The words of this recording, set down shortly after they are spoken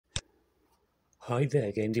Hi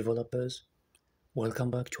there, game developers. Welcome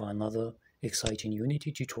back to another exciting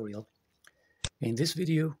Unity tutorial. In this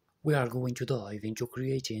video, we are going to dive into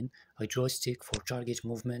creating a joystick for target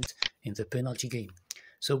movement in the penalty game.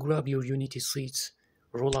 So grab your Unity seats,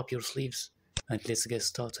 roll up your sleeves, and let's get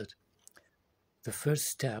started. The first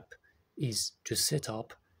step is to set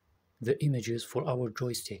up the images for our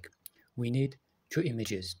joystick. We need two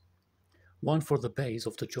images, one for the base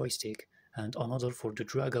of the joystick and another for the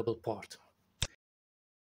draggable part.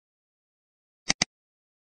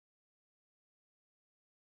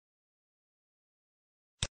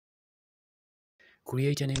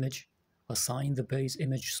 Create an image, assign the base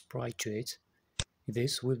image sprite to it.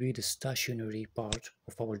 This will be the stationary part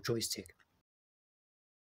of our joystick.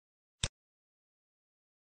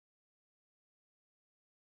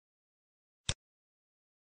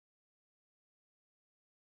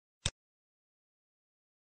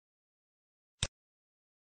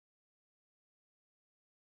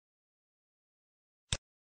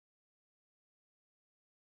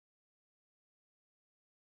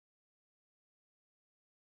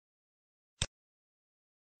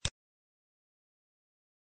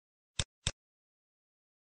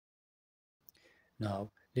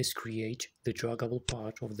 Now, let's create the draggable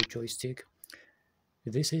part of the joystick.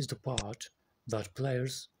 This is the part that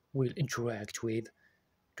players will interact with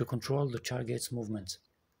to control the target's movement.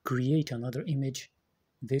 Create another image.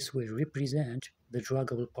 This will represent the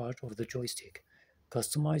draggable part of the joystick.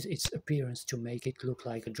 Customize its appearance to make it look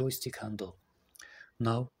like a joystick handle.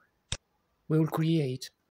 Now, we will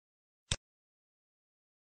create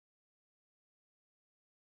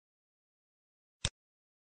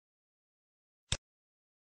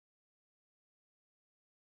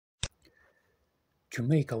To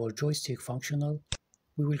make our joystick functional,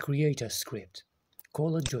 we will create a script.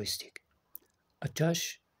 Call it Joystick.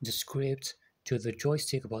 Attach the script to the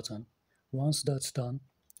joystick button. Once that's done,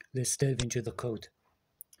 let's delve into the code.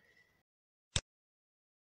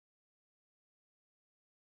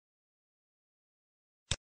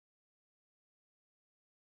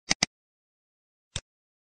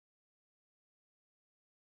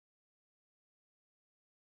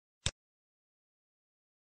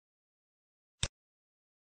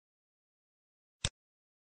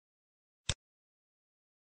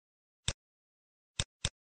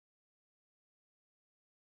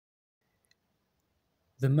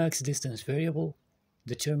 The max distance variable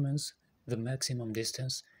determines the maximum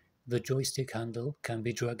distance the joystick handle can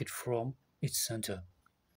be dragged from its center.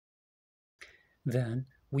 Then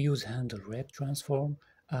we use handle rect transform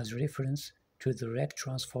as reference to the rect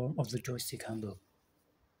transform of the joystick handle.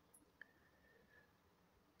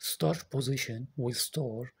 Start position will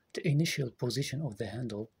store the initial position of the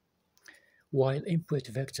handle, while input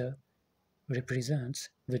vector represents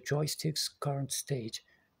the joystick's current state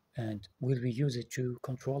and will be used to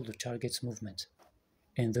control the target's movement.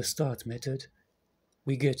 In the start method,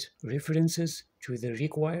 we get references to the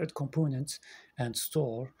required components and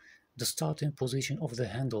store the starting position of the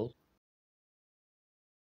handle.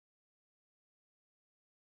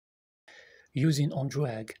 Using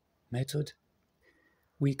onDrag method,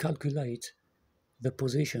 we calculate the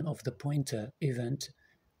position of the pointer event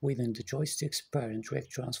within the joystick's parent rect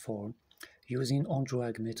transform using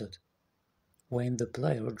onDrag method when the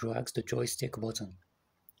player drags the joystick button.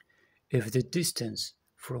 If the distance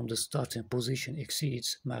from the starting position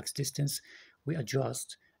exceeds max distance, we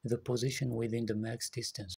adjust the position within the max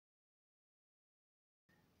distance.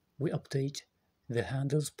 We update the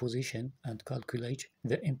handle's position and calculate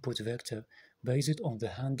the input vector based on the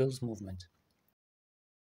handle's movement.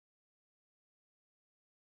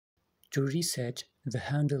 To reset the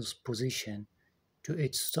handle's position to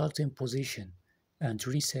its starting position and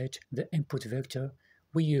reset the input vector,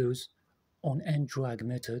 we use onEndDrag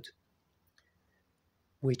method,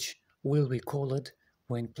 which will be called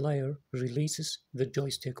when player releases the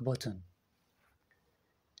joystick button.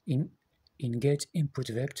 In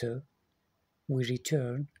getInputVector, we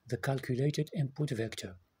return the calculated input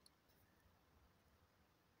vector.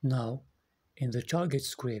 Now, in the target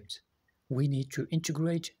script, we need to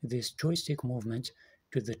integrate this joystick movement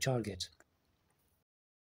to the target.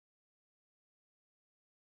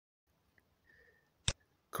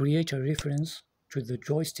 Create a reference to the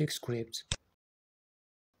joystick script.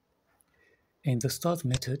 In the start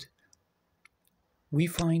method, we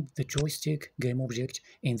find the joystick game object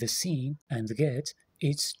in the scene and get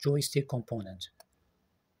its joystick component.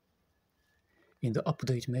 In the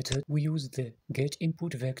update method, we use the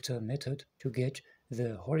getInputVector method to get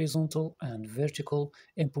the horizontal and vertical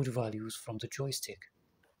input values from the joystick.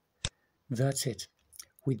 That's it.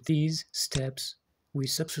 With these steps, we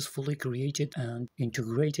successfully created and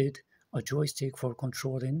integrated a joystick for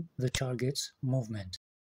controlling the target's movement.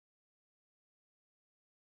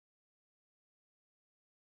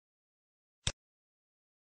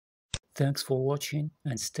 Thanks for watching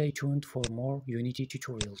and stay tuned for more Unity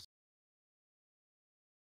tutorials.